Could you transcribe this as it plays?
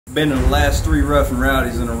Been to the last 3 Rough and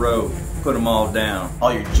Rowdies in a row. Put them all down.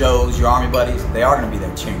 All your Joes, your Army buddies, they are going to be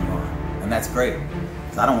there cheering you on. And that's great.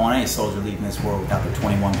 Because I don't want any soldier leaving this world without their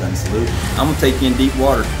 21 gun salute. I'm going to take you in deep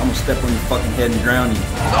water. I'm going to step on your fucking head and drown you.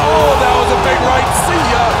 Oh, that was a big right. See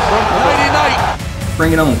ya from Nighty Night.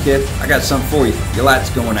 Bring it on, kid. I got something for you. Your light's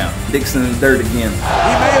going out. Dixon in the dirt again.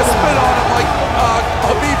 He may have spit on him like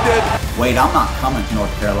Habib did. Wait, I'm not coming to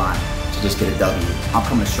North Carolina to just get a W. I'm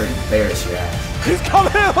coming to straight embarrass your ass. He's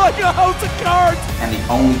coming in like a house of cards. And the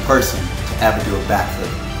only person to ever do a backflip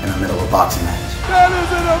in the middle of a boxing match. That is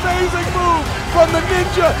an amazing move from the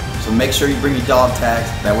ninja. So make sure you bring your dog tags.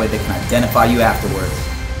 That way they can identify you afterwards.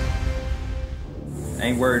 I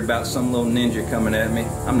ain't worried about some little ninja coming at me.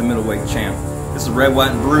 I'm the middleweight champ. This is red,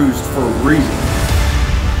 white, and bruised for a reason.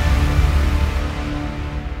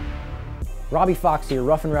 Robbie Fox here,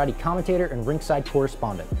 Rough and Rowdy commentator and ringside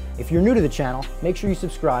correspondent. If you're new to the channel, make sure you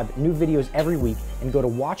subscribe, new videos every week, and go to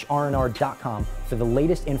watchrnr.com for the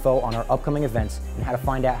latest info on our upcoming events and how to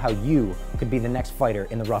find out how you could be the next fighter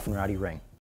in the Rough and Rowdy ring.